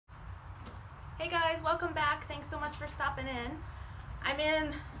guys, welcome back. Thanks so much for stopping in. I'm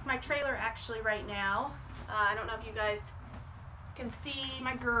in my trailer actually right now. I don't know if you guys can see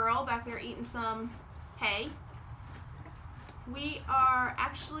my girl back there eating some hay. We are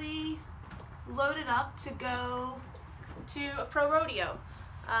actually loaded up to go to a pro rodeo.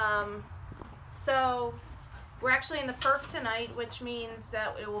 So we're actually in the perk tonight, which means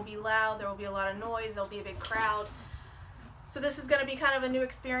that it will be loud, there will be a lot of noise, there'll be a big crowd. So this is going to be kind of a new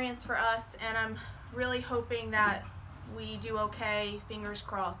experience for us, and I'm really hoping that we do okay, fingers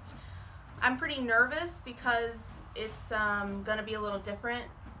crossed. I'm pretty nervous because it's going to be a little different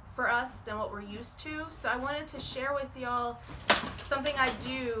for us than what we're used to. So I wanted to share with y'all something I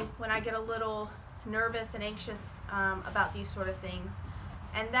do when I get a little nervous and anxious about these sort of things.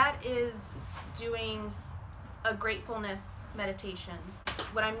 And that is doing a gratefulness meditation.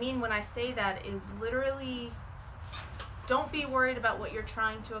 What I mean when I say that is literally, don't be worried about what you're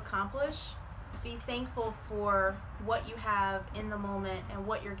trying to accomplish. Be thankful for what you have in the moment and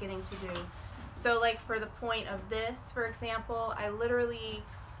what you're getting to do. So like for the point of this, for example, I literally,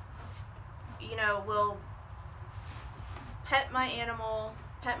 will pet my animal,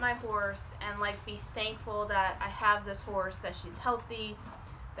 pet my horse, and like be thankful that I have this horse, that she's healthy,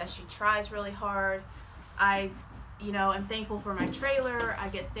 that she tries really hard. I am thankful for my trailer. I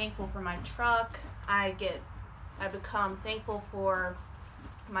get thankful for my truck. I become thankful for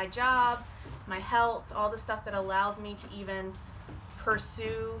my job, my health, all the stuff that allows me to even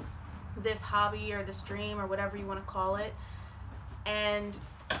pursue this hobby or this dream or whatever you want to call it. And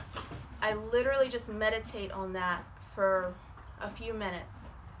I literally just meditate on that for a few minutes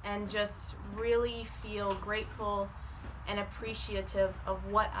and just really feel grateful and appreciative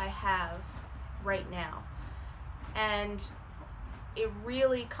of what I have right now. And it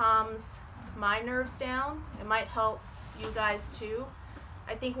really calms my nerves down. It might help you guys too.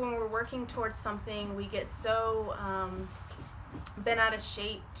 I think when we're working towards something, we get so bent out of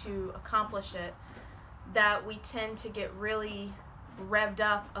shape to accomplish it that we tend to get really revved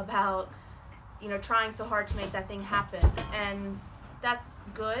up about trying so hard to make that thing happen. And that's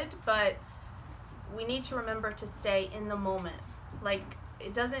good, but we need to remember to stay in the moment. Like,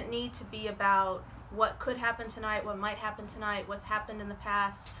 it doesn't need to be about what could happen tonight, what might happen tonight, what's happened in the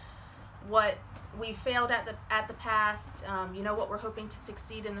past, what we failed at the past, what we're hoping to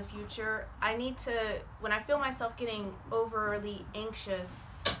succeed in the future. When I feel myself getting overly anxious,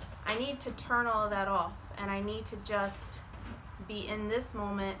 I need to turn all of that off, and I need to just be in this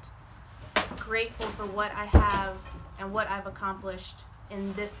moment, grateful for what I have and what I've accomplished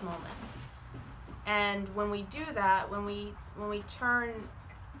in this moment. And when we do that, when we turn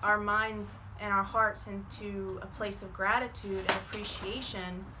our minds and our hearts into a place of gratitude and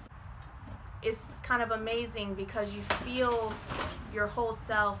appreciation, it's kind of amazing because you feel your whole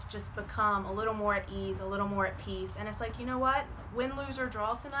self just become a little more at ease, a little more at peace. And it's like, you know what? Win, lose, or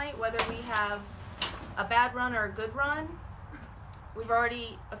draw tonight, whether we have a bad run or a good run, we've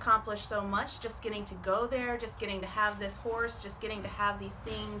already accomplished so much just getting to go there, just getting to have this horse, just getting to have these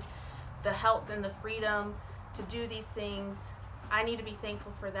things, the health and the freedom to do these things. I need to be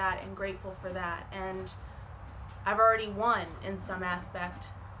thankful for that and grateful for that. And I've already won in some aspect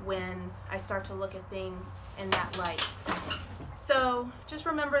when I start to look at things in that light. So just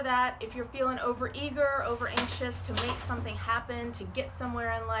remember that if you're feeling over-eager, over-anxious to make something happen, to get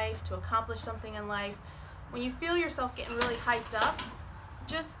somewhere in life, to accomplish something in life, when you feel yourself getting really hyped up,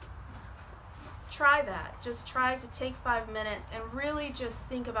 just try that. Just try to take 5 minutes and really just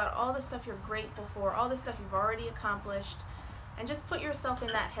think about all the stuff you're grateful for, all the stuff you've already accomplished, and just put yourself in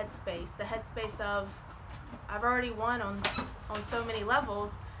that headspace, the headspace of, I've already won on so many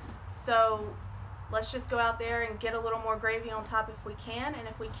levels, so let's just go out there and get a little more gravy on top if we can, and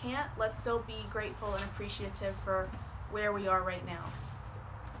if we can't, let's still be grateful and appreciative for where we are right now.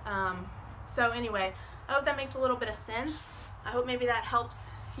 So anyway, I hope that makes a little bit of sense. I hope maybe that helps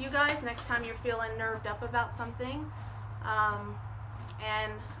you guys next time you're feeling nerved up about something.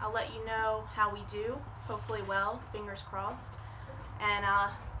 And I'll let you know how we do, hopefully well, fingers crossed. And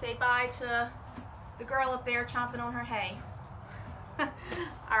say bye to the girl up there chomping on her hay.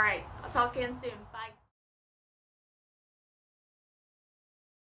 All right, I'll talk again soon.